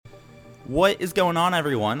What is going on,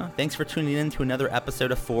 everyone? Thanks for tuning in to another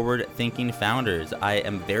episode of Forward Thinking Founders. I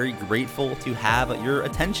am very grateful to have your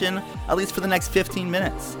attention, at least for the next 15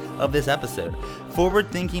 minutes of this episode.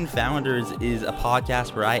 Forward Thinking Founders is a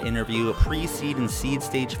podcast where I interview pre-seed and seed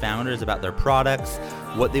stage founders about their products,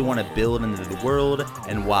 what they want to build into the world,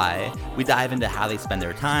 and why. We dive into how they spend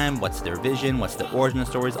their time, what's their vision, what's their origin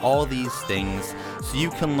stories, all these things, so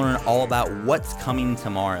you can learn all about what's coming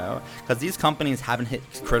tomorrow. Because these companies haven't hit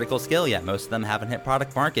critical scale yet. Most of them haven't hit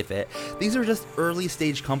product market fit. These are just early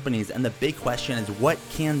stage companies, and the big question is, what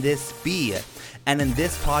can this be? And in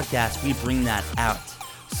this podcast, we bring that out.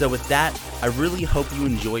 So with that, I really hope you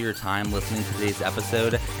enjoy your time listening to today's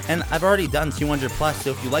episode. And I've already done 200 plus,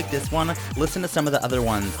 so if you like this one, listen to some of the other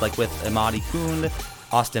ones, like with Imadi Kund,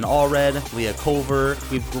 Austin Allred, Leah Culver.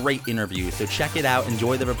 We have great interviews, so check it out,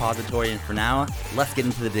 enjoy the repository, and for now, let's get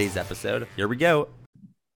into today's episode. Here we go.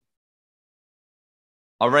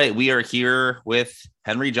 All right, we are here with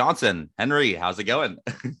Henry Johnson. Henry, how's it going?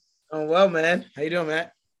 Oh, well, man. How you doing,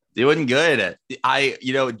 Matt? Doing good.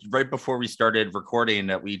 Right before we started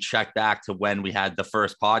recording, we checked back to when we had the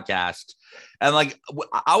first podcast. And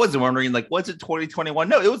I was wondering, was it 2021?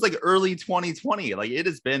 No, it was early 2020. It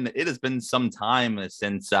has been some time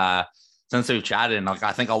since we've chatted. And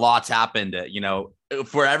I think a lot's happened,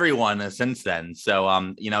 for everyone since then.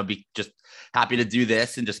 So, be just happy to do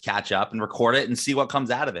this and just catch up and record it and see what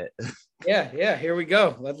comes out of it. Yeah. Here we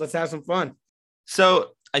go. Let's have some fun. So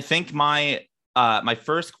I think my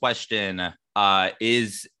first question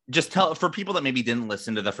is just for people that maybe didn't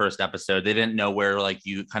listen to the first episode, they didn't know where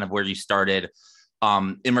where you started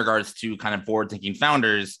in regards to kind of forward thinking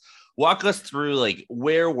founders. Walk us through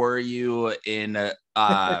where were you in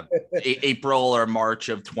April or March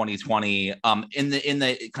of 2020 in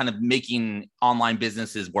the kind of making online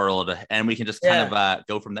businesses world, and we can just kind of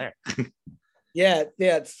go from there. Yeah.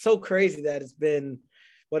 It's so crazy that it's been,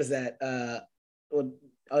 what is that?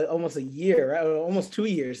 Almost a year, right? Almost 2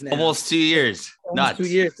 years now. Almost 2 years. Almost 2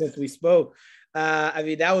 years since we spoke.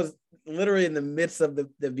 That was literally in the midst of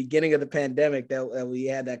the beginning of the pandemic that we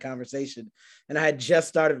had that conversation. And I had just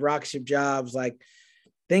started Rocketship Jobs, I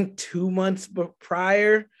think 2 months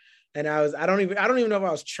prior. And I don't even know if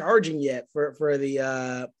I was charging yet for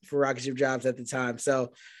Rocketship Jobs at the time.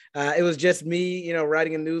 So it was just me,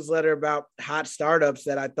 writing a newsletter about hot startups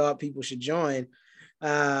that I thought people should join.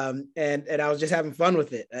 And I was just having fun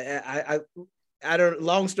with it. I don't,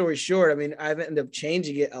 long story short, I've ended up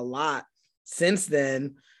changing it a lot since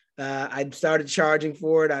then. I started charging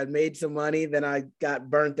for it. I made some money. Then I got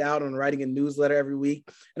burnt out on writing a newsletter every week.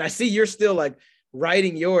 And I see you're still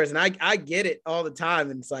writing yours, and I get it all the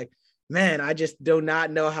time. And it's man, I just do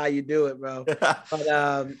not know how you do it, bro.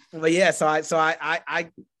 but yeah, so I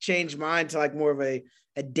changed mine to more of a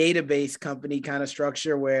database company kind of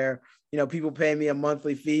structure where, people pay me a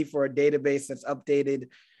monthly fee for a database that's updated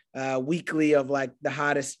weekly of the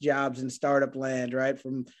hottest jobs in startup land, right?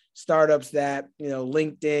 From startups that,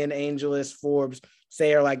 LinkedIn, AngelList, Forbes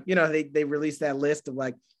say are they release that list of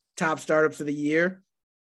top startups of the year.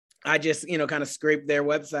 I just, kind of scrape their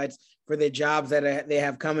websites for their jobs that they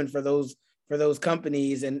have coming for those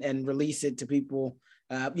companies and release it to people,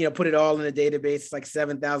 put it all in a database. It's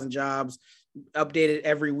 7,000 jobs updated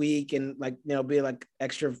every week, and be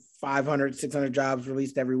extra 500, 600 jobs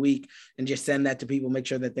released every week, and just send that to people, make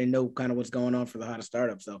sure that they know kind of what's going on for the hottest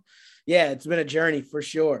startup. So yeah, it's been a journey for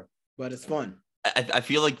sure, but it's fun. I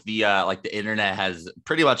feel like the internet has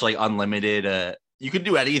pretty much unlimited, you can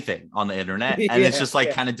do anything on the internet, and it's just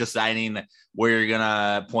kind of deciding where you're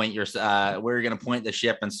gonna point the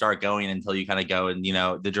ship and start going until you kind of go in,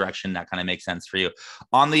 the direction that kind of makes sense for you.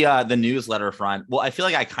 On the newsletter front, well, I feel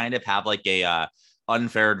like I kind of have a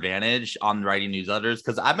unfair advantage on writing newsletters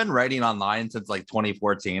because I've been writing online since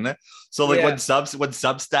 2014. So when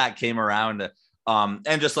Substack came around,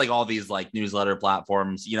 and just all these newsletter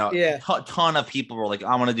platforms, ton of people were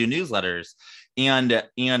I want to do newsletters, and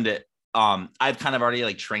I've kind of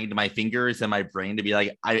already trained my fingers and my brain to be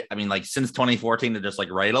since 2014 to just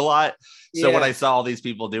write a lot. So when I saw all these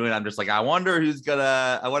people doing it, I'm just I wonder who's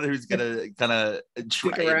gonna kind of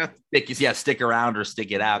stick around or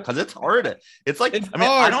stick it out, because it's hard. It's hard,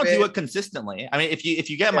 I don't do it consistently. If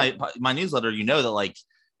you get my newsletter, that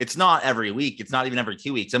it's not every week. It's not even every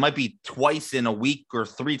 2 weeks. It might be twice in a week or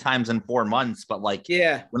 3 times in 4 months. But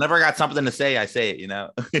whenever I got something to say, I say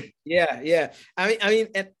it, Yeah.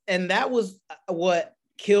 And that was what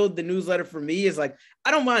killed the newsletter for me is I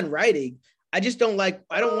don't mind writing. I just don't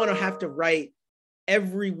want to have to write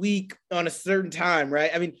every week on a certain time,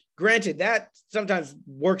 right? I mean, granted, that sometimes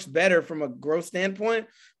works better from a growth standpoint,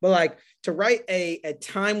 but like to write a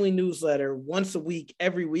timely newsletter once a week,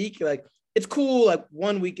 every week, like it's cool. Like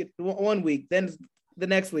 1 week, then the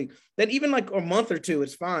next week, then even like a month or two,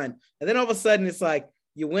 it's fine. And then all of a sudden, it's like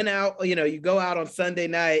you went out, you go out on Sunday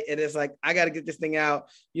night, and it's like I got to get this thing out,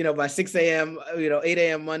 by 6 a.m., 8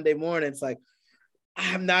 a.m. Monday morning. It's like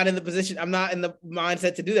I'm not in the position, I'm not in the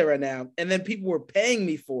mindset to do that right now. And then people were paying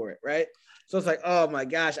me for it, right? So it's like, oh my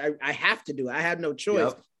gosh, I have to do it. I have no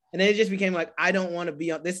choice. Yep. And then it just became like, I don't want to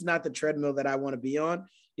be on, this is not the treadmill that I want to be on,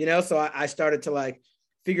 So I started to like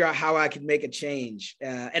figure out how I could make a change.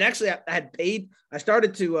 And actually I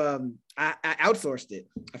started to, I outsourced it.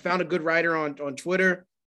 I found a good writer on Twitter.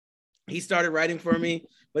 He started writing for me,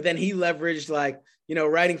 but then he leveraged like,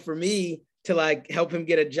 writing for me to like help him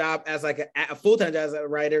get a job as like a full-time job as a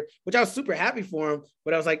writer, which I was super happy for him.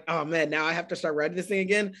 But I was like, oh man, now I have to start writing this thing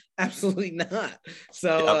again? Absolutely not.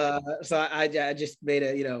 So I just made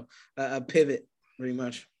a pivot pretty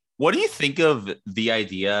much. What do you think of the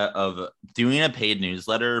idea of doing a paid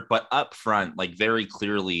newsletter, but upfront, like very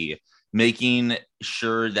clearly making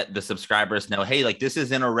sure that the subscribers know, hey, like this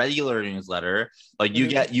isn't a regular newsletter. Like you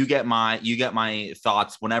get my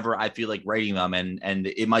thoughts whenever I feel like writing them, and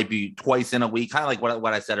it might be twice in a week, kind of like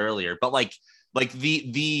what I said earlier. But like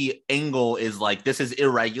the angle is like this is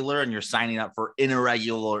irregular, and you're signing up for an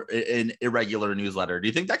irregular newsletter. Do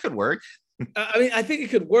you think that could work? I mean, I think it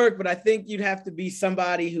could work, but I think you'd have to be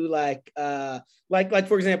somebody who like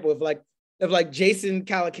for example, if like Jason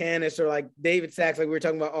Calacanis or like David Sachs, like we were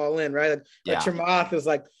talking about All In, right? Like Chamath is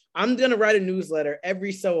like, I'm going to write a newsletter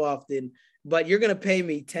every so often, but you're going to pay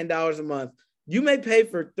me $10 a month. You may pay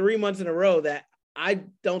for 3 months in a row that I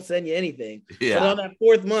don't send you anything. Yeah. But on that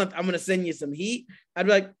fourth month, I'm going to send you some heat. I'd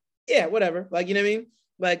be like, yeah, whatever. Like, you know what I mean?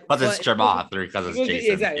 Like, but it's Chamath or because it's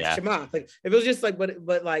Jason. Exactly. Yeah. It's Chamath. Like, if it was just like,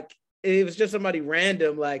 but like, it was just somebody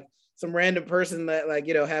random, like some random person that like,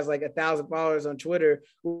 has like 1,000 followers on Twitter,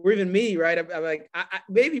 or even me, right? I'm like,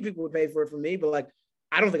 maybe people would pay for it for me, but like,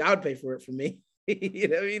 I don't think I would pay for it for me. You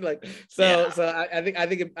know what I mean? Like, so I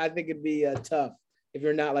think it'd be tough if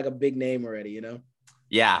you're not like a big name already,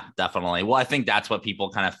 Yeah, definitely. Well, I think that's what people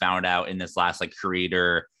kind of found out in this last like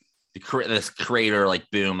this creator like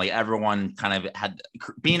boom. Like everyone kind of had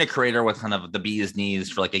being a creator with kind of the bee's knees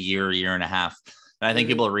for like a year and a half. And I think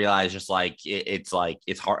people realize just like it's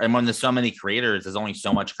hard. And when there's so many creators, there's only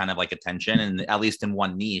so much kind of like attention, and at least in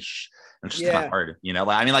one niche, it's just kind of hard,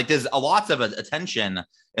 I mean, like there's a lots of attention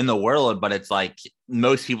in the world, but it's like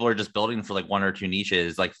most people are just building for like one or two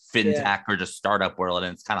niches, like fintech or just startup world,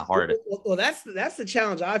 and it's kind of hard. Well, that's the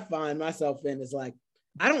challenge I find myself in is like,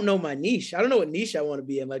 I don't know my niche. I don't know what niche I want to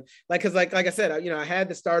be in. Cause like I said, I had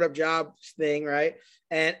the startup job thing, right?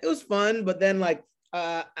 And it was fun, but then like,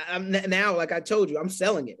 I'm now, like I told you, I'm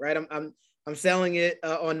selling it, right? I'm selling it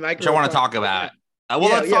on micro. Which I want to talk about.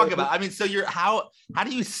 Let's talk about. I mean, so how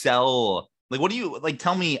do you sell? Like, what do you like?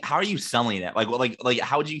 Tell me, how are you selling it? Like,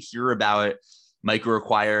 how did you hear about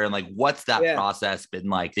MicroAcquire, and like, what's that process been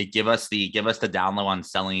like? They give us the download on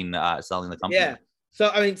selling the company. Yeah.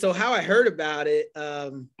 So how I heard about it.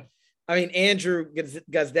 Andrew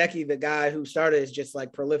Guzdecki, the guy who started, is just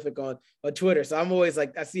like prolific on Twitter. So I'm always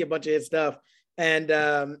like, I see a bunch of his stuff. And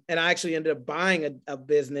I actually ended up buying a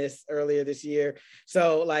business earlier this year.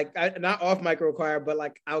 So like, not off MicroAcquire, but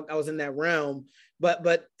like I was in that realm.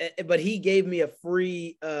 But he gave me a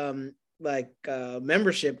free membership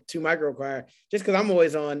to MicroAcquire just because I'm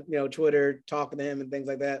always on Twitter talking to him and things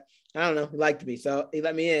like that. I don't know, he liked me, so he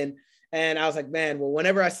let me in. And I was like, man, well,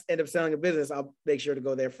 whenever I end up selling a business, I'll make sure to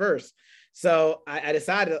go there first. So I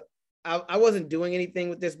decided I wasn't doing anything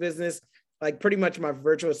with this business. Like pretty much my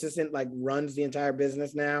virtual assistant like runs the entire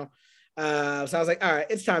business now. So I was like, all right,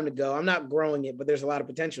 it's time to go. I'm not growing it, but there's a lot of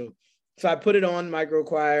potential. So I put it on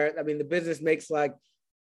MicroAcquire. I mean, the business makes like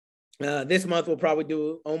this month we'll probably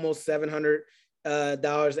do almost $700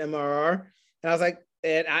 MRR. And I was like,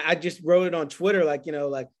 and I just wrote it on Twitter, like,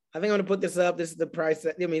 like I think I'm gonna put this up. This is the price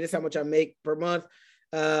that, this is how much I make per month.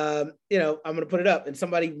 I'm gonna put it up. And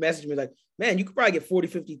somebody messaged me like, man, you could probably get 40,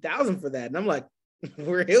 50,000 for that. And I'm like,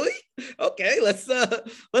 really? Okay, let's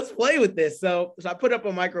play with this. So I put up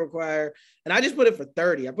on MicroAcquire, and I just put it for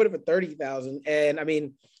 30. I put it for 30,000. And I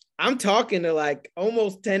mean, I'm talking to like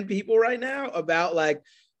almost 10 people right now about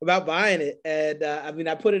buying it. And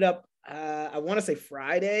I put it up, I want to say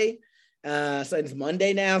Friday. So it's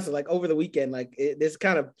Monday now. So like over the weekend, like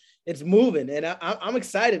it's moving, and I'm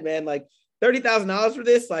excited, man. Like $30,000 for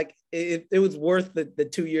this, like it was worth the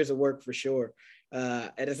 2 years of work for sure.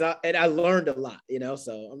 And I learned a lot,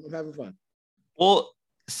 so I'm having fun. Well,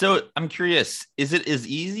 So I'm curious, is it as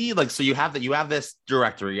easy? Like, so you have this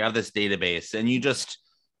directory, you have this database, and you just,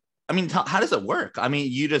 I mean, how does it work? I mean,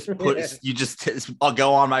 Yeah. I'll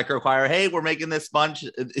go on Microacquire. Hey, we're making this sponge.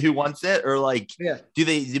 Who wants it? Or like, Yeah. do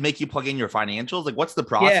they make you plug in your financials? Like, what's the Yeah,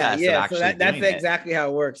 process of yeah. So actually that's doing it? exactly how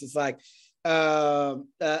it works. It's like,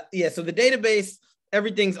 yeah. So the database,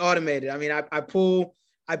 everything's automated. I mean, I pull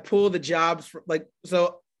the jobs from, like,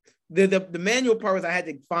 so the manual part was I had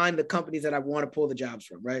to find the companies that I want to pull the jobs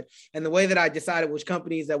from, right? And the way that I decided which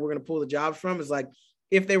companies that we're going to pull the jobs from is like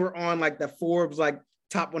if they were on like the Forbes like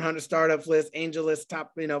top 100 startups list, AngelList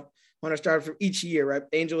top 100 startups from each year, right?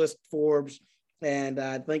 AngelList, Forbes, and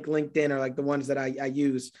I think LinkedIn are like the ones that I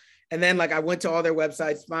use. And then like I went to all their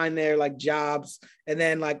websites, find their like jobs, and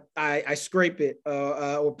then like I scrape it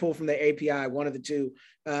or pull from their API, one of the two,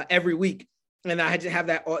 every week. And I had to have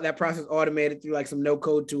that process automated through like some no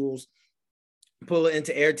code tools, pull it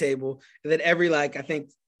into Airtable, and then every like I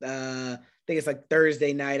think it's like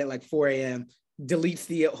Thursday night at like 4 a.m. deletes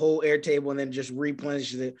the whole Airtable and then just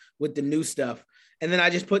replenishes it with the new stuff. And then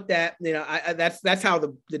I just put that, that's how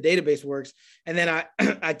the database works. And then I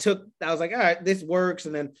was like, all right, this works.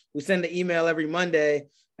 And then we send the email every Monday.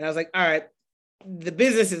 And I was like, all right, the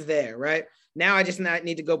business is there, right? Now I just not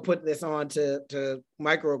need to go put this on to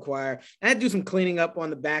Microacquire. I had to do some cleaning up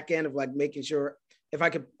on the back end of like making sure if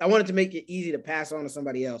I wanted to make it easy to pass on to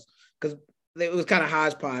somebody else because it was kind of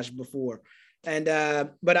hodgepodge before. And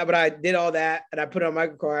but I did all that and I put it on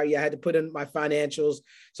Microacquire. Yeah, I had to put in my financials.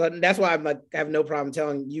 So that's why I'm like I have no problem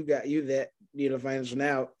telling you that financial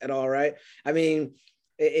now at all, right? I mean,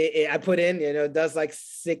 I put in, it does like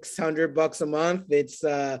 $600 a month. It's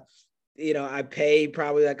I pay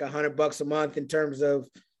probably like $100 a month in terms of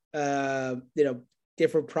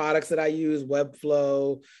different products that I use,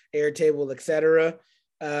 Webflow, Airtable, etc.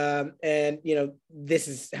 And this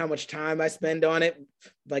is how much time I spend on it.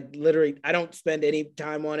 Like literally, I don't spend any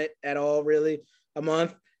time on it at all, really, a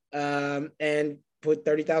month. And put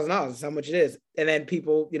 $30,000 is how much it is. And then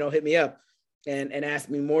people, hit me up and ask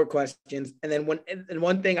me more questions. And then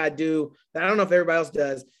one thing I do that I don't know if everybody else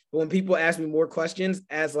does, but when people ask me more questions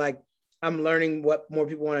as like I'm learning what more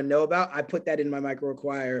people want to know about, I put that in my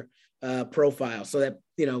Microacquire profile so that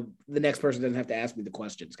the next person doesn't have to ask me the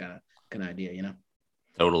questions, kind of idea.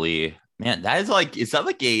 Totally. Man, that is is that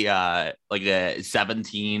like a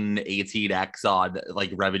 17, 18x on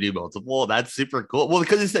like revenue multiple? That's super cool. Well,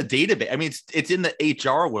 because it's a database. I mean, it's in the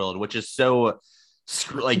HR world, which is so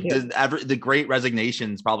like Yeah. the great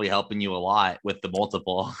resignation is probably helping you a lot with the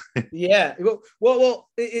multiple. Yeah. Well,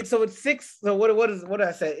 so it's six. So what did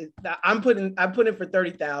I say? I put in for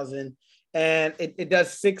 30,000 and it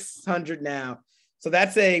does 600 now. So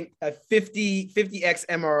that's a 50x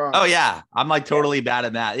MRR. Oh yeah, I'm like Yeah. totally bad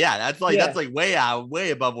at that. Yeah, that's like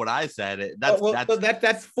way above what I said. So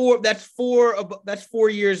that's 4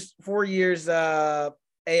 years AR.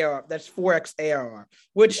 That's 4x ARR.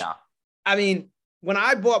 Which yeah. I mean, when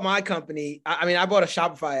I bought my company, I bought a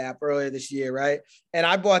Shopify app earlier this year, right? And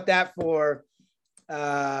I bought that for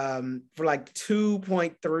like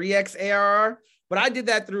 2.3x ARR, but I did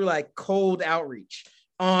that through like cold outreach.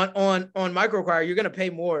 On Microacquire, you're gonna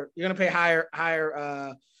pay more. You're gonna pay higher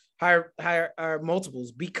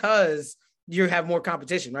multiples because you have more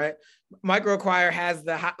competition, right? Microacquire has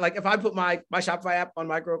like if I put my Shopify app on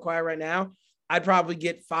Microacquire right now, I'd probably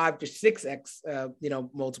get 5 to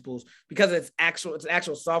 6x multiples because it's an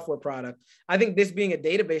actual software product. I think this being a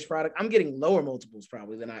database product, I'm getting lower multiples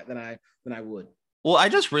probably than I would. Well, I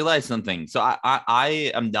just realized something. So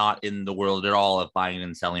I am not in the world at all of buying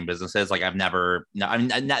and selling businesses. Like I've never. No, I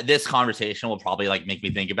mean, this conversation will probably like make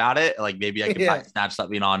me think about it. Like maybe I could snatch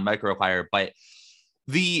something on Microacquire, but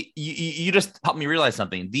you just helped me realize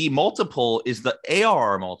something. The multiple is the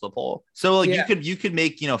ARR multiple. So like you could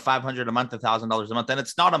make $500 a month, $1,000 a month, and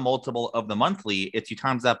it's not a multiple of the monthly. It's you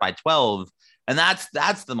times that by 12. And that's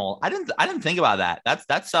the I didn't think about that. That's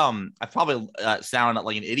I probably sound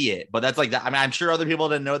like an idiot, but that's like that. I mean, I'm sure other people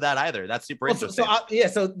didn't know that either. That's super interesting.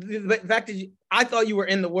 So the fact that I thought you were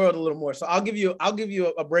in the world a little more. So I'll give you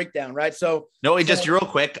a breakdown, right? So just real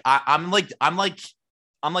quick. I'm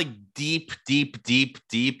like deep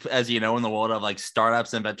as in the world of like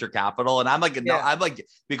startups and venture capital, and I'm like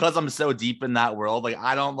because I'm so deep in that world, like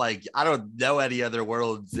I don't know any other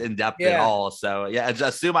worlds in depth at all. So yeah,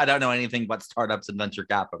 just assume I don't know anything but startups and venture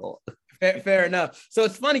capital. Fair enough. So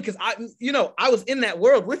it's funny because I was in that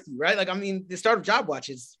world with you, right? Like I mean, the Startup Job Watch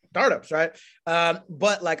is startups, right?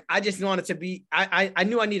 But like I just wanted to be. I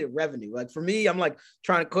knew I needed revenue. Like for me, I'm like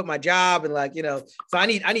trying to quit my job and like so I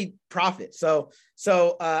need profit. So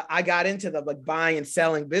I got into the like buying and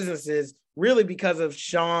selling businesses really because of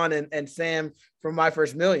Sean and Sam from My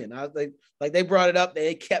First Million. I was like they brought it up,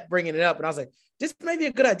 they kept bringing it up, and I was like, this may be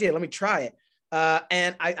a good idea. Let me try it.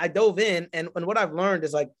 And I dove in, and what I've learned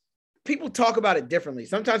is like people talk about it differently.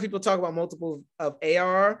 Sometimes people talk about multiples of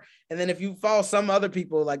ARR, and then if you follow some other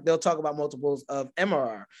people, like they'll talk about multiples of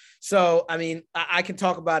MRR. So, I mean, I can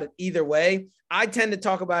talk about it either way. I tend to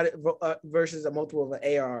talk about it versus a multiple of an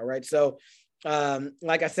ARR, right? So,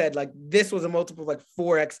 like I said, like this was a multiple of like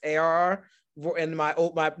 4x ARR,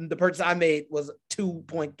 and the purchase I made was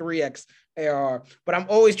 2.3x ARR. But I'm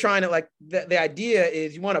always trying to like the idea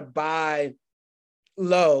is you want to buy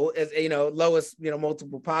low as lowest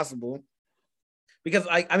multiple possible, because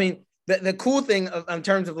I mean the cool thing in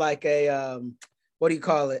terms of like a what do you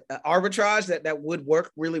call it, arbitrage that would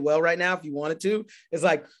work really well right now if you wanted to is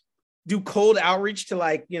like do cold outreach to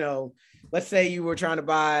like let's say you were trying to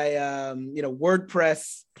buy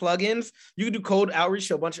WordPress plugins. You could do cold outreach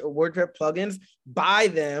to a bunch of WordPress plugins, buy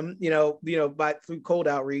them by through cold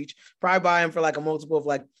outreach, probably buy them for like a multiple of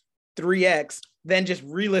like 3x, then just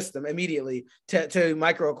relist them immediately to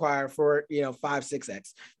micro acquire for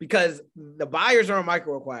 5-6x, because the buyers are on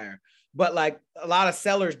micro acquire, but like a lot of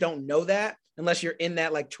sellers don't know that unless you're in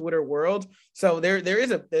that like Twitter world. So there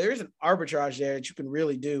is an arbitrage there that you can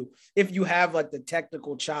really do if you have like the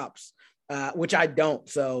technical chops, which I don't.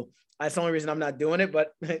 So that's the only reason I'm not doing it,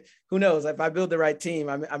 but who knows, if I build the right team,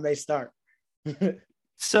 I may start.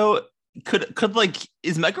 So could like,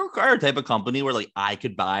 is MicroAcquire a type of company where like I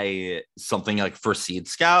could buy something like for Seed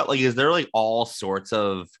Scout? Like, is there like all sorts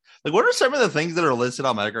of like, what are some of the things that are listed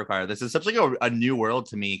on MicroAcquire? This is such like a new world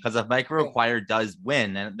to me, because if MicroAcquire does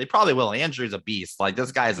win, and they probably will, Andrew's a beast. Like,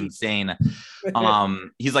 this guy's insane.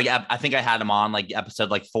 He's like, I think I had him on like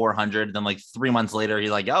episode like 400. Then like 3 months later,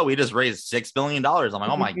 he's like, oh, we just raised $6 billion. I'm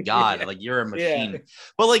like, oh my God, like you're a machine.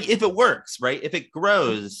 But like, if it works, right? If it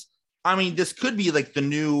grows, I mean, this could be like the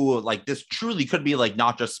new, like this truly could be like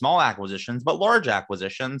not just small acquisitions, but large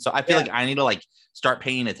acquisitions. So I feel like I need to like start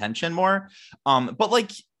paying attention more. But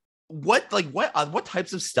like, what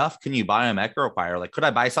types of stuff can you buy on MicroAcquire? Like, could I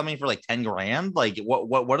buy something for like 10 grand? Like,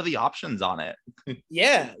 what are the options on it?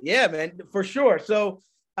 yeah, man, for sure. So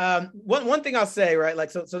one thing I'll say, right? Like,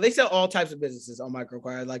 so they sell all types of businesses on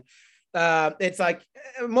MicroAcquire. Like, it's like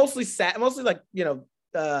mostly like,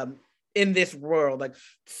 in this world, like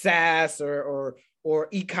SaaS or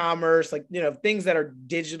e-commerce, like, things that are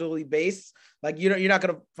digitally based. Like, you're not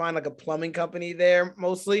going to find like a plumbing company there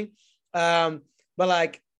mostly. But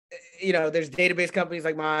like, there's database companies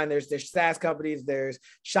like mine, there's SaaS companies, there's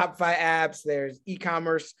Shopify apps, there's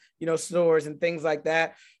e-commerce, stores and things like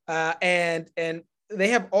that. And they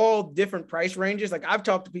have all different price ranges. Like, I've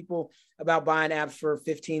talked to people about buying apps for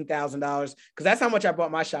 $15,000, because that's how much I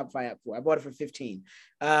bought my Shopify app for. I bought it for 15.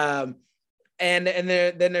 And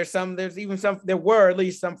there were at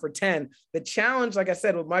least some for 10. The challenge, like I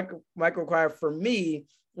said, with MicroAcquire for me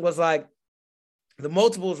was like the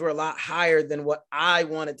multiples were a lot higher than what I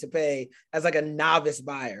wanted to pay as like a novice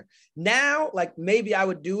buyer. Now, like maybe I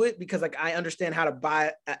would do it because like I understand how to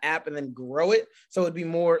buy an app and then grow it. So it'd be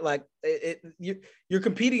more like you're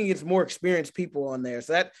competing against more experienced people on there.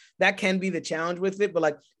 So that can be the challenge with it. But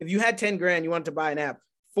like if you had 10 grand, you wanted to buy an app,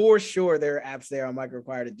 for sure there are apps there on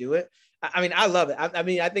MicroAcquire to do it. I mean, I love it. I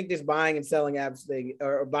mean, I think this buying and selling apps thing,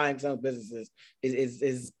 or buying some businesses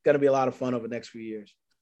is going to be a lot of fun over the next few years.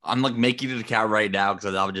 I'm like making it a count right now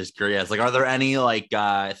because I'm just curious. Like, are there any like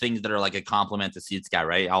things that are like a compliment to Seed Scout?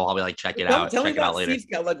 Right, I'll be like check it out. Tell me about later. Seed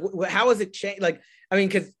Scout. Like, how has it changed? Like, I mean,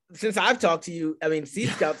 because since I've talked to you, I mean, Seed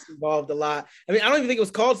Scout's involved a lot. I mean, I don't even think it was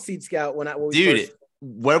called Seed Scout when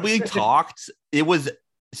we talked. It was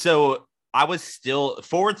so I was still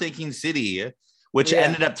Forward Thinking City, which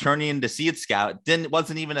ended up turning into Seed Scout.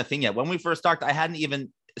 Wasn't even a thing yet when we first talked. I hadn't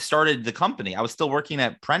even started the company. I was still working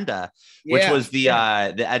at Prenda, which was the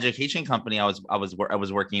education company I was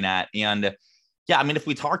working at. And yeah, I mean, if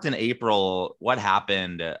we talked in April, what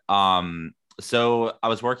happened? So I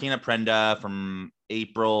was working at Prenda from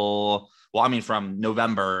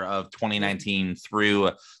November of 2019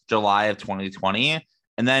 through July of 2020.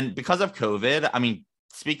 And then because of COVID, I mean,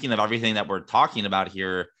 speaking of everything that we're talking about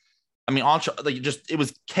here, I mean, it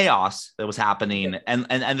was chaos that was happening, and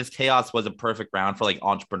this chaos was a perfect round for like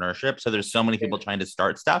entrepreneurship. So there's so many people trying to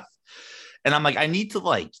start stuff, and I'm like, I need to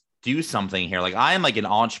like do something here. Like, I am like an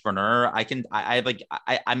entrepreneur.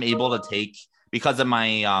 I'm able to take, because of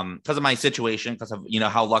my situation, because of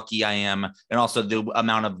how lucky I am, and also the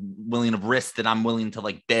amount of risk that I'm willing to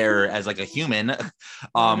like bear as like a human.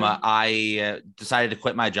 I decided to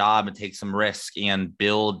quit my job and take some risk and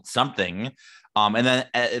build something. And then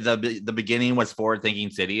the beginning was Forward Thinking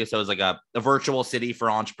City. So it was like a virtual city for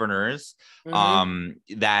entrepreneurs,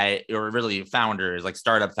 that or really founders, like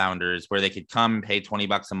startup founders, where they could come pay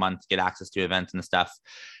 $20 a month to get access to events and stuff.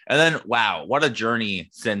 And then, wow, what a journey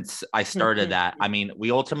since I started that. I mean,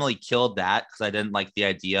 we ultimately killed that because I didn't like the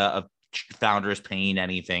idea of founders paying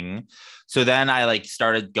anything. So then I like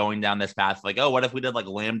started going down this path, like, oh, what if we did like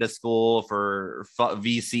Lambda School for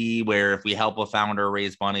VC, where if we help a founder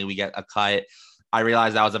raise money, we get a cut. I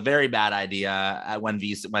realized that was a very bad idea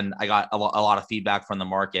when I got a lot of feedback from the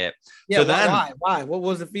market. Yeah. So then, why? What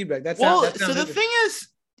was the feedback? So the thing is,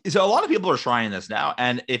 so a lot of people are trying this now,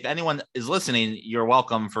 and if anyone is listening, you're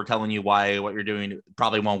welcome for telling you why what you're doing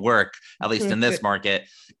probably won't work, at least in this market.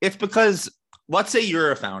 It's because, let's say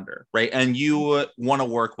you're a founder, right? And you want to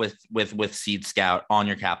work with Seed Scout on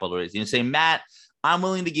your capital raise. You say, Matt, I'm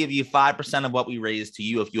willing to give you 5% of what we raise to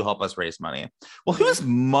you if you help us raise money. Well, whose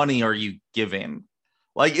money are you giving?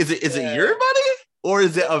 Like, is it your money or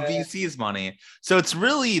is it a VC's money? So it's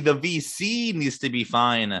really the VC needs to be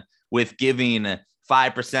fine with giving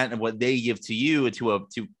 5% of what they give to you to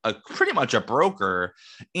a pretty much a broker.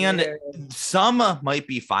 And some might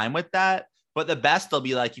be fine with that. But the best, they'll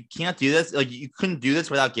be like, you can't do this. Like, you couldn't do this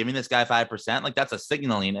without giving this guy 5%. Like, that's a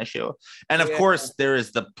signaling issue. And of course, there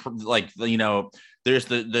is there's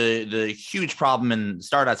the huge problem in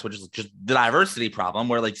startups, which is just the diversity problem,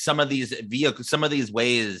 where like some of these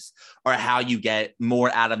ways are how you get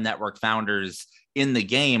more out of network founders in the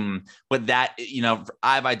game. But that,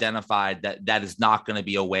 I've identified that is not going to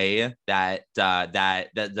be a way that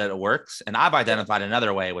it works. And I've identified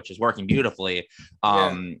another way, which is working beautifully.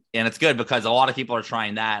 And it's good because a lot of people are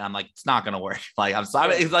trying that. And I'm like, it's not going to work. Like, I'm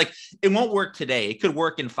sorry. It's like, it won't work today. It could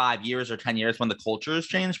work in 5 years or 10 years when the culture has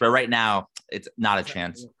changed. But right now it's not a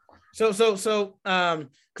chance. So, cause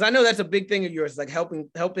I know that's a big thing of yours, like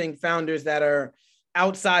helping founders that are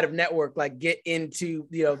outside of network, like get into,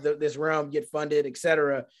 this realm, get funded,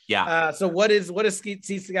 etc. Yeah. So what is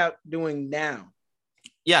Seed Scout doing now?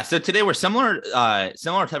 Yeah. So today we're similar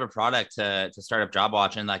type of product to Startup Job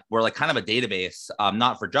Watch. And like, we're like kind of a database,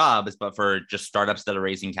 not for jobs, but for just startups that are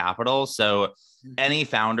raising capital. So any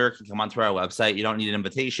founder can come onto our website. You don't need an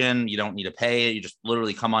invitation. You don't need to pay. You just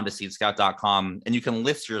literally come onto seedscout.com and you can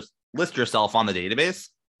list yourself on the database.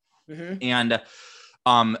 And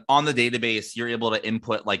on the database, you're able to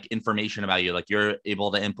input like information about you. Like, you're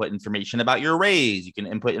able to input information about your raise. You can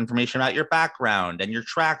input information about your background and your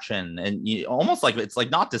traction. And you almost like, it's like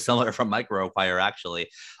not dissimilar from MicroAcquire actually.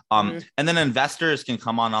 And then investors can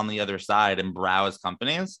come on the other side and browse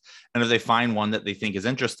companies. And if they find one that they think is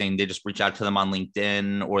interesting, they just reach out to them on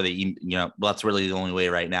LinkedIn, or that's really the only way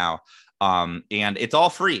right now. And it's all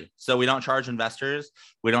free. So we don't charge investors.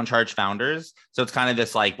 We don't charge founders. So it's kind of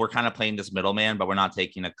this, like, we're kind of playing this middleman, but we're not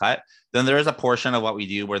taking a cut. Then there is a portion of what we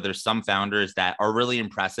do where there's some founders that are really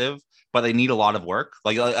impressive, but they need a lot of work.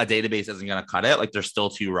 Like, a database isn't going to cut it. Like, they're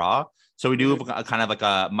still too raw. So we do a kind of like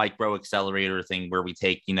a micro accelerator thing where we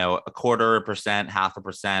take, 0.25%,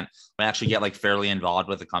 0.5%. We actually get like fairly involved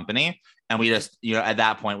with the company. And we just, at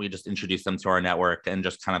that point, we just introduce them to our network and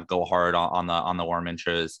just kind of go hard on the warm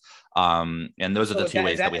intros. And those are the two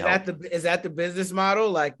ways that we help. Is that the business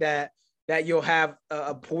model, like that you'll have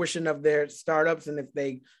a portion of their startups, and if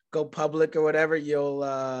they go public or whatever,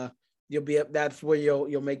 that's where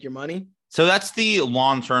you'll make your money? So that's the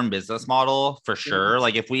long-term business model for sure.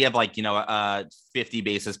 Like, if we have 50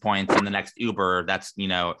 basis points in the next Uber, that's,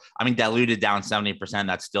 diluted down 70%,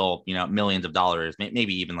 that's still, millions of dollars,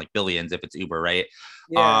 maybe even like billions if it's Uber, right?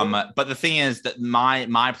 But the thing is that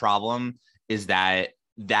my problem is that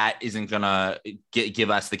isn't gonna give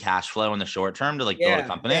us the cash flow in the short term to build a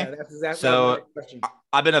company. Yeah, that's exactly. So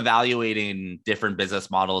I've been evaluating different business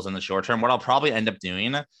models in the short term. What I'll probably end up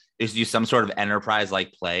doing is do some sort of enterprise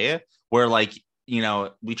like play where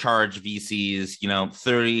we charge VCs,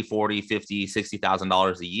 $30, $40, $50,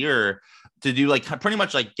 $60,000 a year to do pretty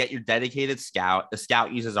much get your dedicated scout. The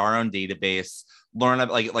scout uses our own database, learn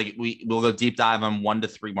we'll go deep dive on 1 to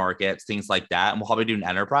 3 markets, things like that. And we'll probably do an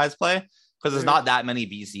enterprise play because there's not that many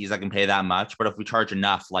VCs that can pay that much. But if we charge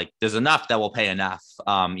enough, there's enough that will pay enough,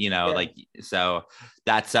 so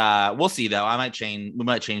that's, we'll see though. We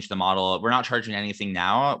might change the model. We're not charging anything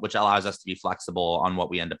now, which allows us to be flexible on what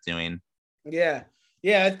we end up doing. Yeah.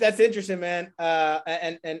 That's interesting, man.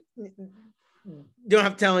 And you don't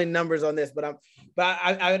have to tell any numbers on this, but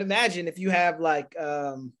I would imagine if you have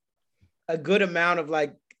a good amount of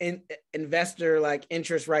investor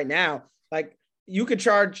interest right now, you could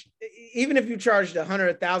charge, even if you charged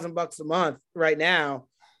 $100,000 a month right now,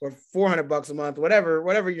 or $400 a month,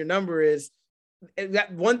 whatever your number is.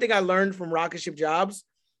 That one thing I learned from Rocket Ship Jobs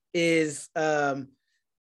is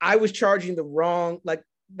I was charging the wrong, like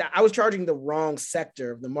I was charging the wrong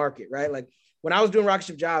sector of the market, right? Like when I was doing Rocket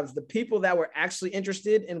Ship Jobs, the people that were actually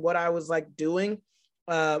interested in what I was like doing,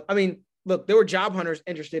 I mean, look, there were job hunters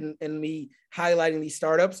interested in me highlighting these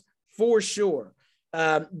startups for sure.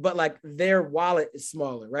 But like their wallet is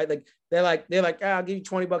smaller, right? Like they're like, oh, I'll give you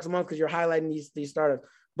 $20 a month because you're highlighting these startups.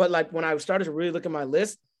 But like when I started to really look at my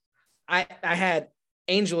list, I had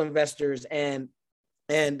angel investors and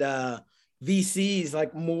VCs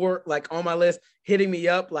like more like on my list hitting me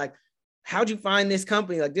up like, how'd you find this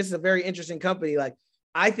company? Like, this is a very interesting company. Like,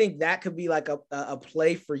 I think that could be like a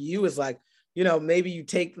play for you is like, you know, maybe you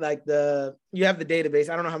take like you have the database.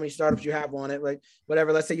 I don't know how many startups you have on it, like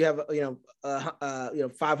whatever. Let's say you have,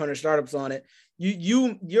 500 startups on it.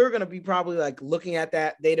 You're going to be probably like looking at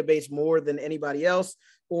that database more than anybody else,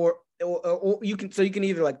 or you can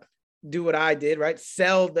either like do what I did, right?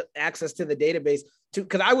 Sell the access to the database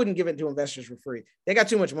because I wouldn't give it to investors for free. They got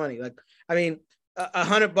too much money. Like, I mean,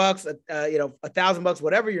 $100, $1,000,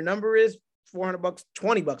 whatever your number is, $400,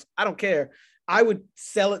 $20, I don't care. I would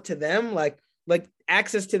sell it to them. Like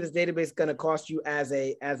access to this database is going to cost you as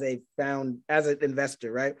an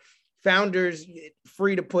investor, right? Founders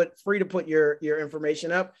free to put your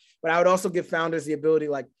information up, but I would also give founders the ability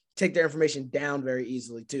to like take their information down very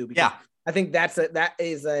easily too. Because I think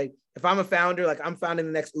if I'm a founder, like I'm founding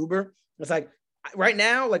the next Uber, it's like right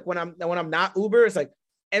now, like when I'm not Uber, it's like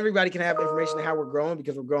everybody can have information on how we're growing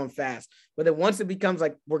because we're growing fast. But then once it becomes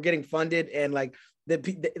like we're getting funded and like the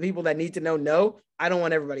people that need to know, I don't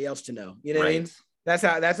want everybody else to know. You know what I mean? That's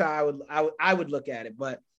how I would look at it.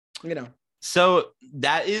 But so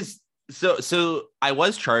that is so I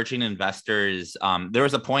was charging investors. There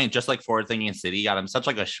was a point just like Forward Thinking City. God, I'm such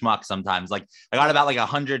like a schmuck sometimes. Like I got about like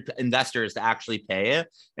 100 investors to actually pay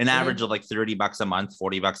an average of like $30 a month,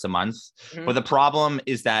 $40 a month. But the problem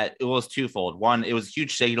is that it was twofold. One, it was a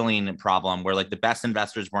huge signaling problem where like the best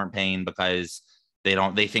investors weren't paying because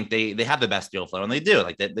they think they have the best deal flow, and they do.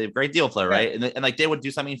 Like they have great deal flow, right? And like they would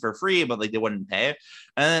do something for free, but like they wouldn't pay.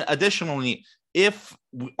 And then additionally, if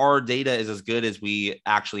our data is as good as we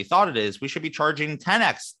actually thought it is, we should be charging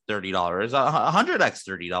 10x $30, 100x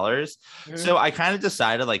 $30. So I kind of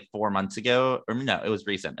decided like 4 months ago, or no, it was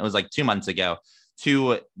recent. It was like 2 months ago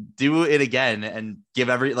to do it again and give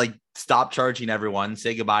stop charging everyone,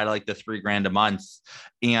 say goodbye to like the $3,000 a month,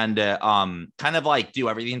 and kind of like do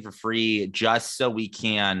everything for free just so we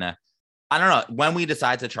can, I don't know, when we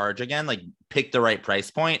decide to charge again, like pick the right price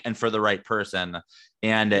point and for the right person.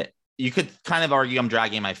 And you could kind of argue I'm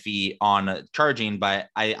dragging my feet on charging, but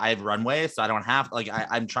I have runway, so I don't have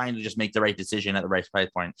I'm trying to just make the right decision at the right price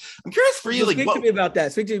point. I'm curious for you, speak to me about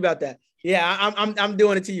that. Yeah, I'm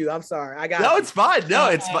doing it to you. I'm sorry. It's fine. No,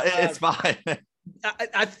 it's fine.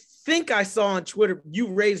 I think I saw on Twitter you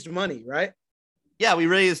raised money, right? Yeah, we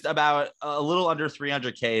raised about a little under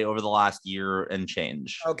 300K over the last year and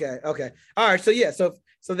change. Okay. All right. So yeah, so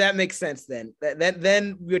that makes sense then.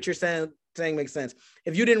 Then what you're saying makes sense.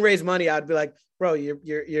 If you didn't raise money, I'd be like, bro, you're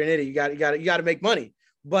an idiot. You got to make money.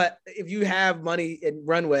 But if you have money in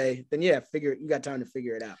runway, then yeah, you got time to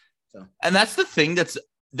figure it out. So, and that's the thing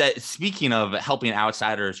that speaking of helping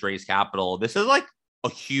outsiders raise capital, this is like a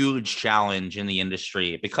huge challenge in the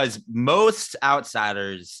industry because most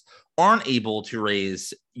outsiders aren't able to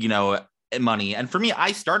raise, money. And for me,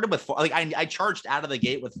 I started with I charged out of the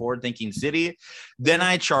gate with Forward Thinking City, then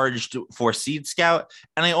I charged for Seed Scout,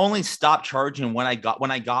 and I only stopped charging when I got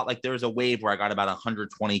like there was a wave where I got about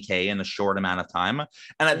 120K in a short amount of time,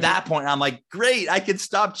 and at that point I'm like, great, I can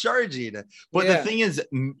stop charging. But the thing is,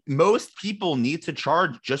 most people need to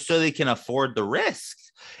charge just so they can afford the risk.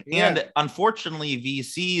 And unfortunately,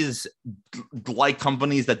 VCs like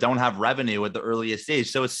companies that don't have revenue at the earliest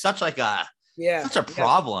stage, so it's such like such a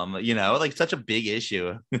problem, such a big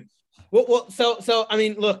issue. Well, so I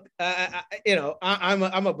mean, look,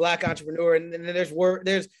 I'm a Black entrepreneur, and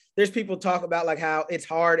there's people talk about like how it's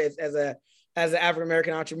hard as an African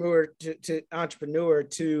American entrepreneur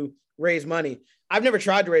to raise money. I've never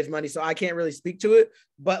tried to raise money, so I can't really speak to it.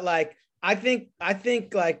 But like, I think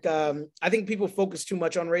people focus too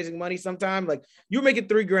much on raising money sometimes. Like you're making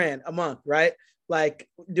 $3,000 a month, right? Like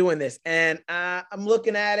doing this, and I'm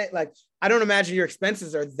looking at it like I don't imagine your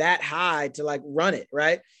expenses are that high to like run it,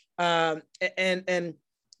 right? And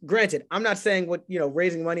granted, I'm not saying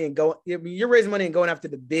raising money and you're raising money and going after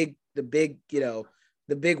the big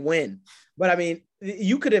win, but I mean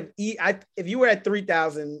you could have if you were at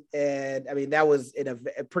 3,000 and I mean that was in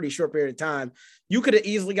a pretty short period of time, you could have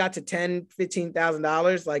easily got to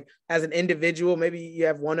 $10,000-$15,000 like as an individual. Maybe you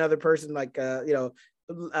have one other person like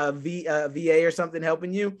VA or something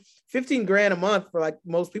helping you, 15 grand a month for like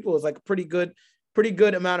most people is like a pretty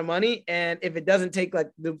good amount of money. And if it doesn't take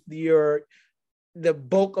like the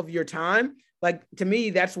bulk of your time, like to me,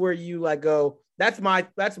 that's where you like go, that's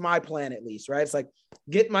my plan at least, right? It's like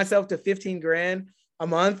get myself to 15 grand a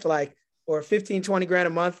month, like, or 15, 20 grand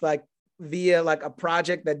a month, like via like a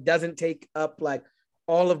project that doesn't take up like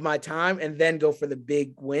all of my time, and then go for the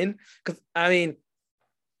big win. Cause I mean,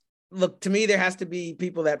 look, to me, there has to be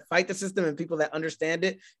people that fight the system and people that understand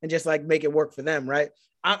it and just like make it work for them. Right.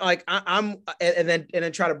 I'm and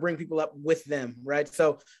then try to bring people up with them. Right.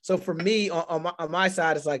 So for me on my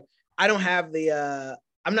side, it's like, I don't have the,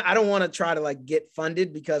 I don't want to try to like get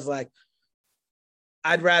funded, because like,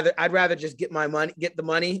 I'd rather just get the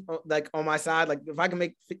money like on my side. Like if I can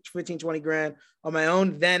make 15, 20 grand on my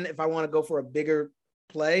own, then if I want to go for a bigger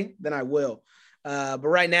play, then I will. But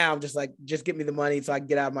right now I'm just like, just get me the money so I can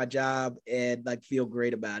get out of my job and like feel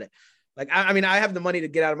great about it. Like, I mean, I have the money to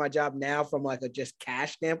get out of my job now from like a just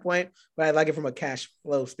cash standpoint, but I like it from a cash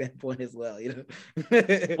flow standpoint as well, you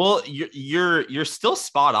know? Well, you're still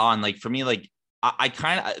spot on. Like for me, like I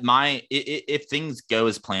kind of if things go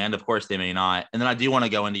as planned, of course they may not. And then I do want to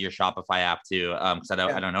go into your Shopify app too. Cause I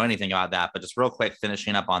don't know anything about that, but just real quick,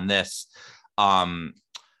 finishing up on this.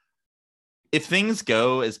 If things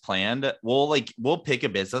go as planned, we'll pick a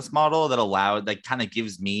business model that kind of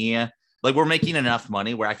gives me, like, we're making enough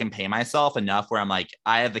money where I can pay myself enough where I'm like,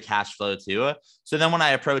 I have the cash flow too. So then when I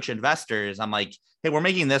approach investors, I'm like, hey, we're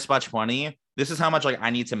making this much money. This is how much like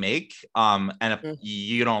I need to make. And if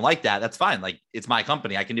you don't like that, that's fine. Like, it's my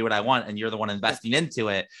company. I can do what I want. And you're the one investing into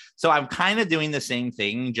it. So I'm kind of doing the same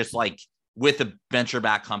thing, just like with a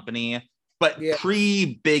venture-backed company, but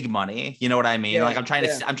pre-big money. You know what I mean? Like I'm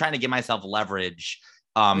trying to give myself leverage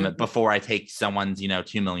before I take someone's,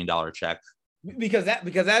 $2 million check. Because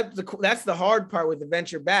that's the hard part with the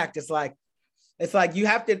venture backed. It's like you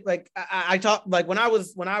have to, like, I talk, like when I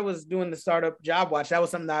was doing the startup job watch, that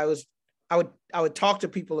was something that I would talk to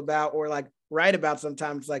people about, or like write about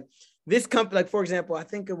sometimes. Like this company, like for example, I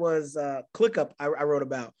think it was ClickUp I wrote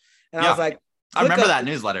about, and I was like, I remember that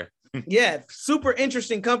newsletter. Yeah, super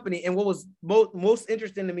interesting company. And what was most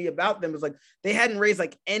interesting to me about them was like they hadn't raised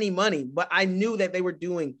like any money, but I knew that they were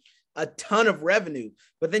doing a ton of revenue.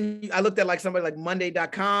 But then I looked at like somebody like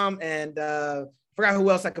Monday.com and forgot who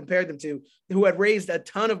else I compared them to, who had raised a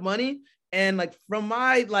ton of money. And like from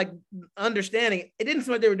my like understanding, it didn't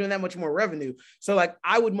seem like they were doing that much more revenue. So like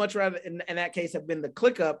I would much rather in that case have been the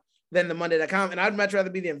ClickUp than the Monday.com. And I'd much rather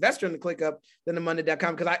be the investor in the ClickUp than the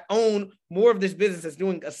Monday.com, because I own more of this business that's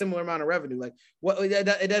doing a similar amount of revenue. Like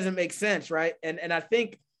it doesn't make sense, right? And I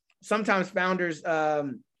think sometimes founders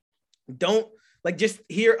don't like just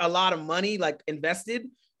hear a lot of money like invested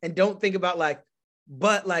and don't think about like,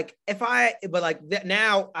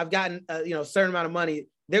 now I've gotten a certain amount of money,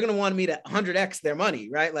 they're going to want me to 100x their money,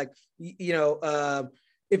 right? Like,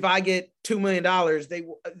 if I get $2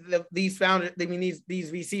 million, these founders,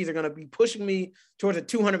 these VCs are going to be pushing me towards a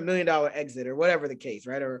 $200 million exit or whatever the case,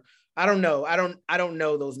 right? Or I don't know. I don't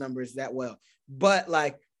know those numbers that well, but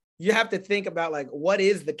like, you have to think about like, what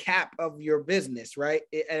is the cap of your business, right?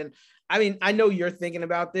 And I mean, I know you're thinking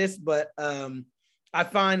about this, but I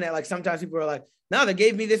find that like sometimes people are like, no, they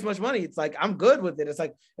gave me this much money. It's like, I'm good with it. It's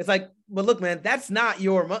like, but look, man, that's not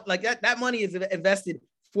your money. Like that money is invested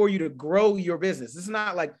for you to grow your business. It's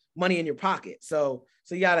not like money in your pocket. So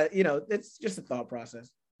you gotta, it's just a thought process.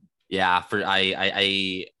 Yeah.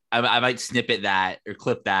 I might snippet that or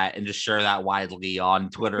clip that and just share that widely on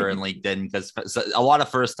Twitter and LinkedIn, because a lot of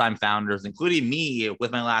first-time founders, including me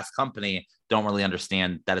with my last company, don't really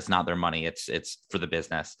understand that it's not their money. It's for the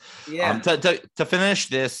business. Yeah. To finish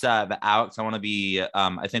this out, so I want to be,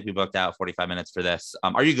 I think we booked out 45 minutes for this.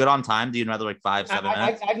 Are you good on time? Do you another like 5-7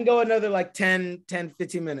 minutes? I can go another like 10,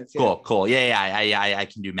 15 minutes. Yeah. Cool. Yeah. I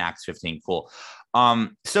can do max 15. Cool.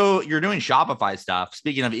 So you're doing Shopify stuff.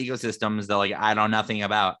 Speaking of ecosystems that like I know nothing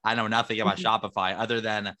about Shopify other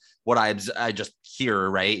than what I just hear,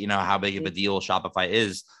 right? How big of a deal Shopify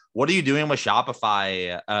is. What are you doing with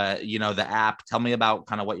Shopify? The app. Tell me about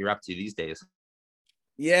kind of what you're up to these days.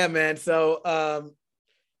 Yeah, man. So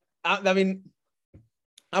I mean,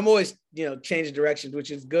 I'm always changing directions,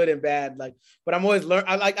 which is good and bad. Like, but I'm always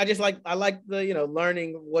I like the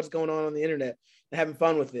learning what's going on the internet and having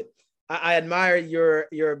fun with it. I admire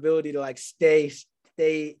your ability to like stay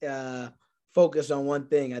focused on one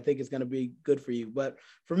thing. I think it's going to be good for you. But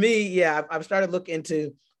for me, yeah, I've started looking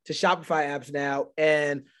into Shopify apps now,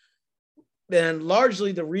 and then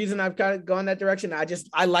largely the reason I've kind of gone that direction,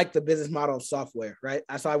 I like the business model of software, right?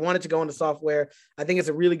 So I wanted to go into software. I think it's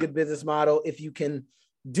a really good business model if you can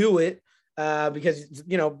do it. because,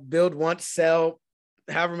 build once, sell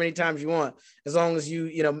however many times you want, as long as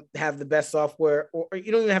you have the best software, or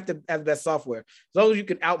you don't even have to have the best software, as long as you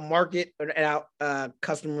can out market and out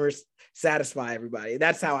customers, satisfy everybody.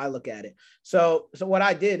 That's how I look at it. So what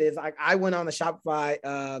I did is I went on the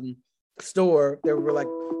Shopify store. There were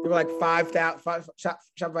like 5,000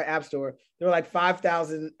 Shopify App Store. There were like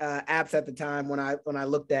 5,000 apps at the time when I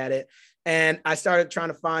looked at it, and I started trying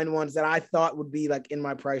to find ones that I thought would be like in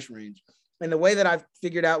my price range. And the way that I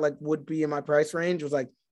figured out like would be in my price range was like,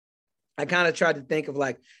 I kind of tried to think of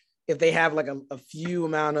like, if they have like a few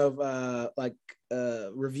amount of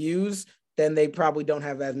reviews, then they probably don't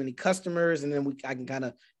have as many customers. And then I can kind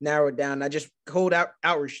of narrow it down. And I just cold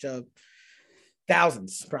outreach to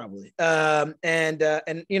thousands probably. I'd had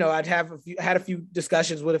a few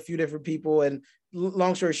discussions with a few different people, and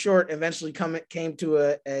long story short, eventually came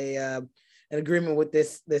to an agreement with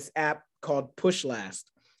this app called PushLast.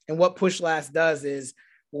 And what PushLast does is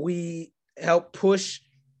we help push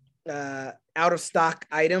out of stock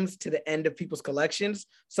items to the end of people's collections,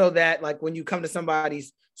 so that like when you come to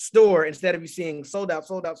somebody's store, instead of you seeing sold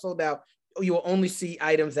out, you will only see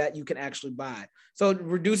items that you can actually buy. So it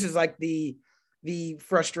reduces like the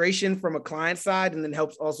frustration from a client side, and then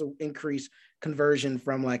helps also increase conversion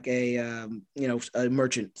from like a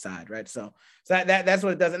merchant side, right? So that's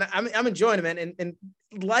what it does, and I'm enjoying it, man. And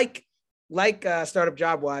like Startup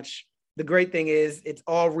Job Watch, the great thing is it's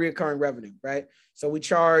all reoccurring revenue, right? So we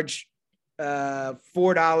charge $4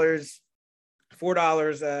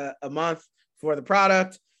 a month for the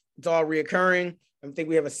product. It's all reoccurring. I think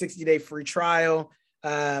we have a 60-day free trial.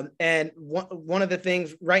 And one of the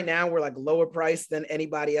things right now, we're like lower price than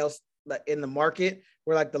anybody else in the market.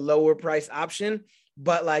 We're like the lower price option,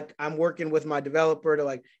 but like I'm working with my developer to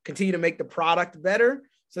like continue to make the product better,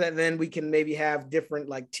 so that then we can maybe have different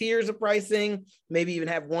like tiers of pricing, maybe even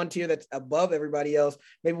have one tier that's above everybody else.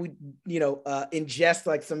 Maybe we, ingest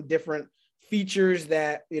like some different features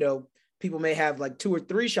that, people may have like 2 or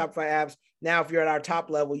 3 Shopify apps. Now, if you're at our top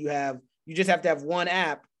level, you just have to have one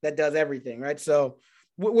app that does everything, right? So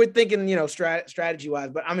we're thinking, strategy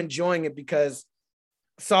wise, but I'm enjoying it because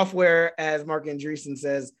software, as Marc Andreessen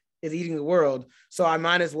says, is eating the world. So I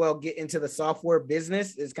might as well get into the software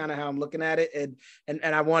business, is kind of how I'm looking at it. And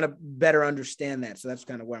I want to better understand that. So that's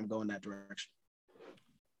kind of where I'm going that direction.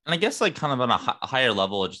 And I guess like kind of on a higher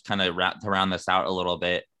level, just kind of to round this out a little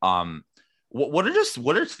bit. What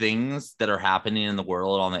are things that are happening in the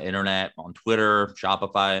world, on the internet, on Twitter,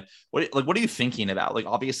 Shopify? What are you thinking about? Like,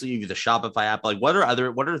 obviously you use the Shopify app. Like, what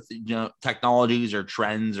are technologies or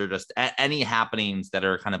trends or just any happenings that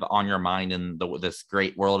are kind of on your mind in this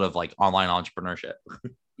great world of like online entrepreneurship?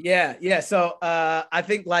 Yeah. So I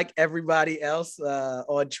think like everybody else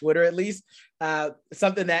on Twitter, at least,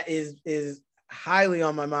 something that is highly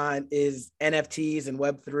on my mind is NFTs and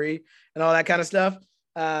Web3 and all that kind of stuff.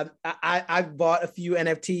 I've bought a few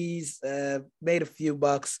NFTs, made a few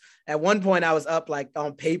bucks. At one point I was up like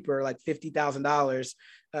on paper, like $50,000.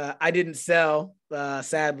 I didn't sell,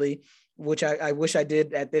 sadly, which I wish I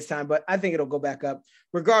did at this time, but I think it'll go back up.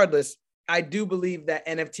 Regardless, I do believe that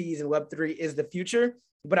NFTs and Web3 is the future,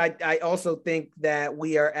 but I also think that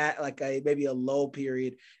we are at like maybe a low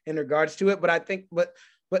period in regards to it. But I think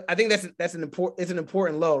that's an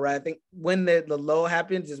important low, right? I think when the low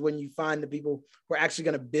happens is when you find the people who are actually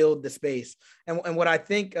going to build the space. And what I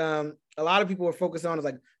think a lot of people are focused on is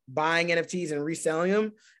like buying NFTs and reselling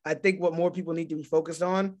them. I think what more people need to be focused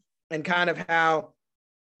on, and kind of how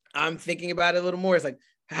I'm thinking about it a little more, is like,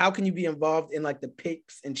 how can you be involved in like the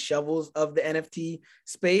picks and shovels of the NFT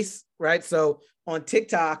space, right? So on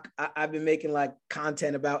TikTok, I've been making like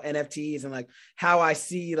content about NFTs and like how I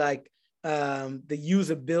see like the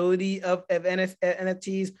usability of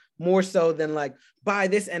NFTs more so than like buy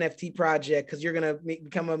this NFT project because you're gonna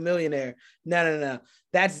become a millionaire. No.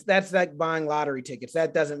 That's like buying lottery tickets.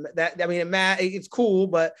 It's cool,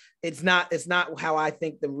 but it's not how I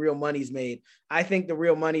think the real money's made. I think the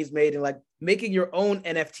real money's made in like making your own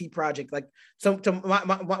NFT project. Like, so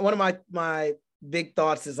one of my big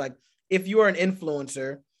thoughts is like, if you are an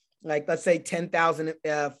influencer, like let's say 10,000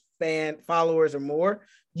 fan followers or more,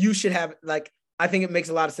 you should have like, I think it makes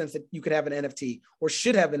a lot of sense that you could have an NFT or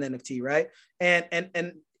should have an NFT, right? And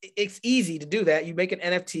it's easy to do that. You make an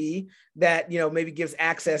NFT that, maybe gives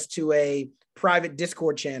access to a private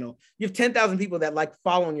Discord channel. You have 10,000 people that like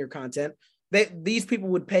following your content. These people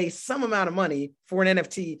would pay some amount of money for an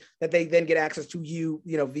NFT that they then get access to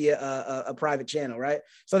via a private channel, right?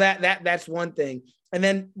 So that's one thing. And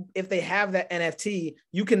then if they have that NFT,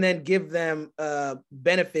 you can then give them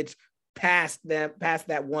benefits past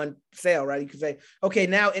that one sale, right? You can say, okay,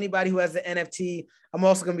 now anybody who has the NFT, I'm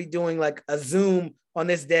also going to be doing like a Zoom on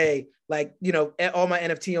this day. Like, you know, all my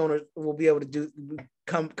NFT owners will be able to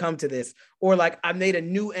come to this. Or like I made a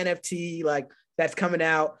new NFT like that's coming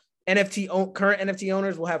out. Current NFT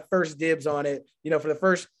owners will have first dibs on it, you know, for the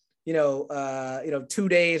first, 2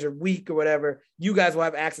 days or week or whatever. You guys will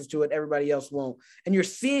have access to it. Everybody else won't. And you're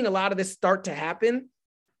seeing a lot of this start to happen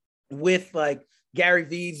with like Gary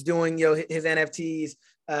Vee's doing, his NFTs.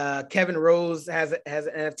 Kevin Rose has an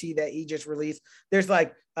NFT that he just released. There's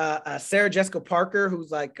like Sarah Jessica Parker,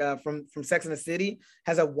 who's like from Sex and the City,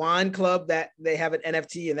 has a wine club that they have an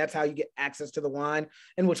NFT, and that's how you get access to the wine.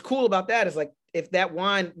 And what's cool about that is like if that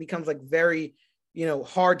wine becomes like very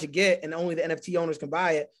hard to get and only the NFT owners can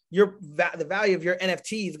buy it, the value of your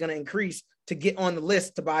NFT is going to increase to get on the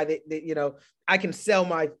list to buy I can sell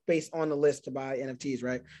my space on the list to buy NFTs,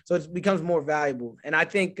 right? So it becomes more valuable. And I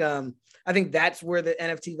think that's where the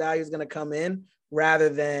NFT value is going to come in rather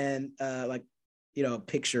than a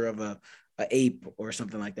picture of a ape or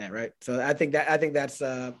something like that, right? So I think that's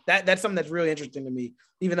something that's really interesting to me.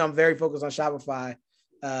 Even though I'm very focused on Shopify,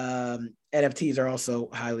 NFTs are also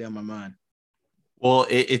highly on my mind. Well,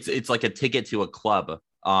 it's like a ticket to a club,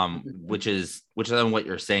 which is what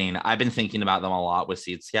you're saying. I've been thinking about them a lot with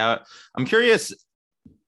Seed Scout. I'm curious.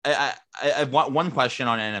 I want one question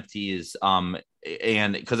on NFTs,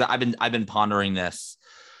 and because I've been pondering this.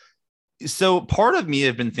 So part of me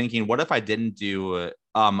have been thinking, what if I didn't do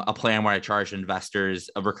a plan where I charge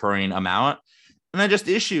investors a recurring amount, and I just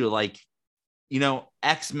issue like,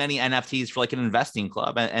 X many NFTs for like an investing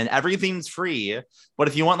club, and everything's free. But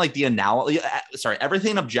if you want like the analysis,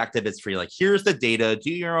 everything objective is free. Like, here's the data, do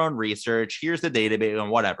your own research, here's the database and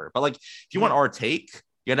whatever. But like, if you want our take,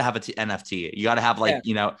 you got to have an NFT. You got to have like,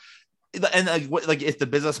 and like if the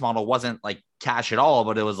business model wasn't like cash at all,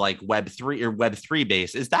 but it was like Web3 or Web3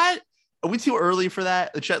 based, are we too early for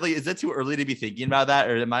that? Like, is it too early to be thinking about that?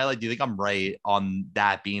 Or am I like, do you think I'm right on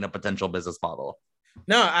that being a potential business model?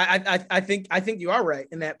 No, I think you are right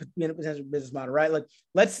in that potential business model, right? Like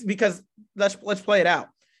let's play it out.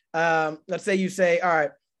 Let's say you say, all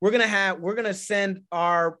right, we're gonna send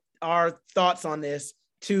our thoughts on this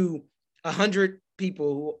to 100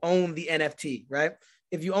 people who own the NFT, right?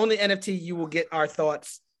 If you own the NFT, you will get our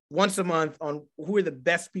thoughts once a month on who are the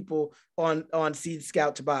best people on Seed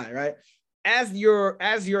Scout to buy, right? As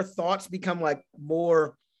your thoughts become like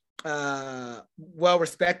more well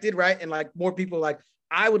respected, right? And like more people like,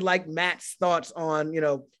 I would like Matt's thoughts on,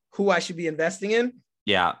 who I should be investing in.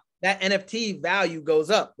 Yeah. That NFT value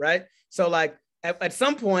goes up, right? So like at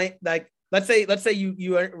some point, like let's say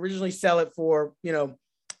you originally sell it for,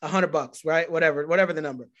 $100, right? Whatever the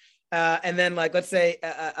number. And then like, let's say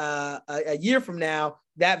a year from now,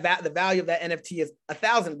 the value of that NFT is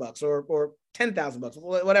 $1,000 or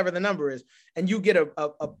 $10,000, whatever the number is. And you get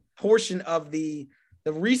a portion of the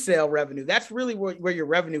resale revenue. That's really where your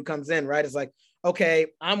revenue comes in, right? It's like, okay,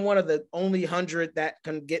 I'm one of the only 100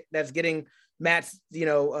 that's getting Matt's,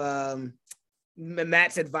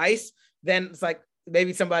 Matt's advice. Then it's like,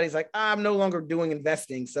 maybe somebody's like, I'm no longer doing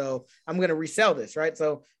investing, so I'm going to resell this, right?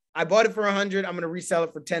 So I bought it for 100. I'm going to resell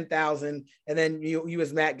it for 10,000. And then you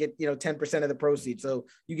as Matt get, 10% of the proceeds. So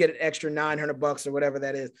you get an extra $900 or whatever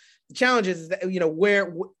that is. The challenge is that,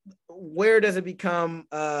 where does it become,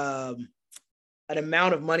 an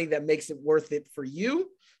amount of money that makes it worth it for you,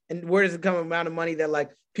 and where does it come an amount of money that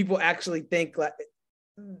like people actually think like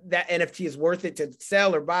that NFT is worth it to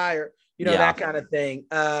sell or buy or that kind of thing.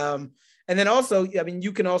 And then also, I mean,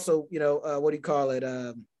 you can also what do you call it,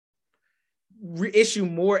 reissue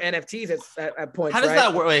more NFTs at points. How does right?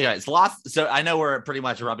 that work? Wait, guys, lost. So I know we're pretty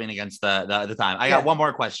much rubbing against the time. I got one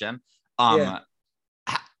more question.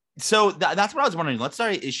 So that's what I was wondering. Let's say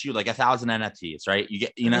I issue like 1,000 NFTs, right? You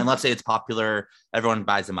get, and let's say it's popular, everyone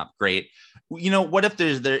buys them up. Great. What if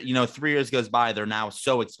there's 3 years goes by, they're now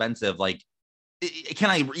so expensive? Like,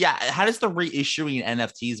 how does the reissuing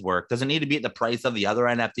NFTs work? Does it need to be at the price of the other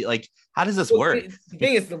NFT? Like, how does this work? The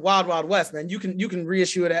thing is the wild, wild west, man. You can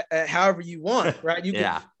reissue it at however you want, right?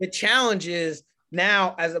 The challenge is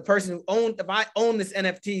now, as a person who if I own this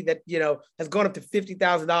NFT that, has gone up to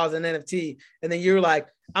 $50,000 in NFT, and then you're like,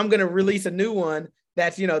 I'm going to release a new one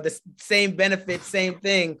that's, the same benefit, same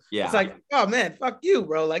thing. Yeah. It's like, oh man, fuck you,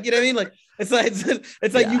 bro. Like, you know what I mean? Like, it's like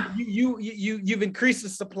you've increased the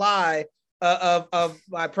supply of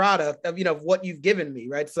my product of what you've given me.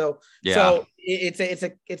 Right. So it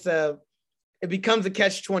becomes a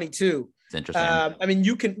catch-22. It's interesting. I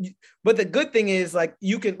mean, but the good thing is like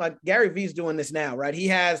Gary Vee's doing this now, right? He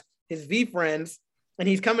has his VeeFriends, and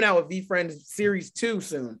he's coming out with VeeFriends Series 2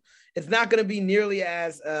 soon. it's not going to be nearly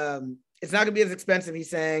as it's not going to be as expensive,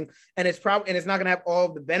 he's saying, and it's not going to have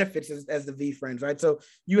all the benefits as the VeeFriends, right? So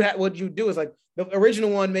what you do is like the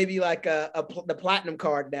original one, maybe like the platinum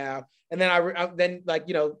card now, and then then like,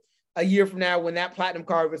 you know, a year from now when that platinum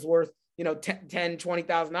card was worth, you know,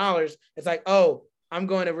 $10,000-$20,000, it's like, oh, I'm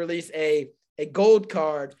going to release a gold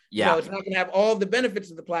card. Yeah. You know, it's not going to have all the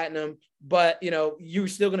benefits of the platinum, but, you know, you're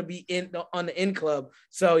still going to be on the in club.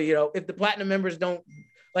 So, you know, if the platinum members don't,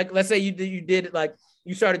 like, let's say you did like,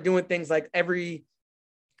 you started doing things like every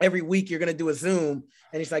week you're going to do a Zoom,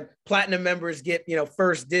 and it's like platinum members get, you know,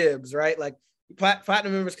 first dibs, right? Like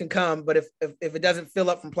platinum members can come, but if it doesn't fill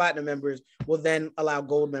up from platinum members, we'll then allow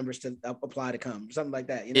gold members to apply to come, something like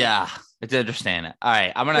that. You know? Yeah, it's interesting. All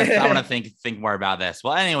right, I'm gonna think more about this.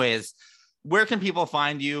 Well, anyways, where can people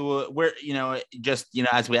find you? Where, you know, just, you know,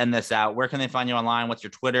 as we end this out, where can they find you online? What's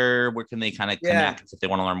your Twitter? Where can they kind of connect if they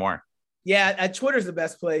want to learn more? Yeah, Twitter's the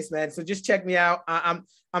best place, man. So just check me out. I'm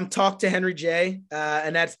Talk to Henry J,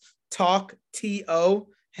 and that's Talk TO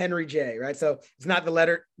Henry J, right? So it's not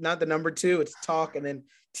the number 2, it's Talk and then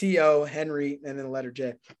TO Henry and then the letter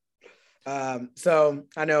J. So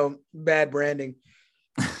I know, bad branding,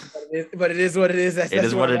 but it is what it is. It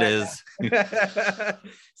is what it is.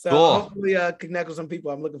 So cool. Hopefully connect with some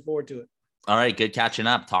people. I'm looking forward to it. All right, good catching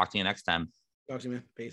up. Talk to you next time. Talk to you, man. Peace.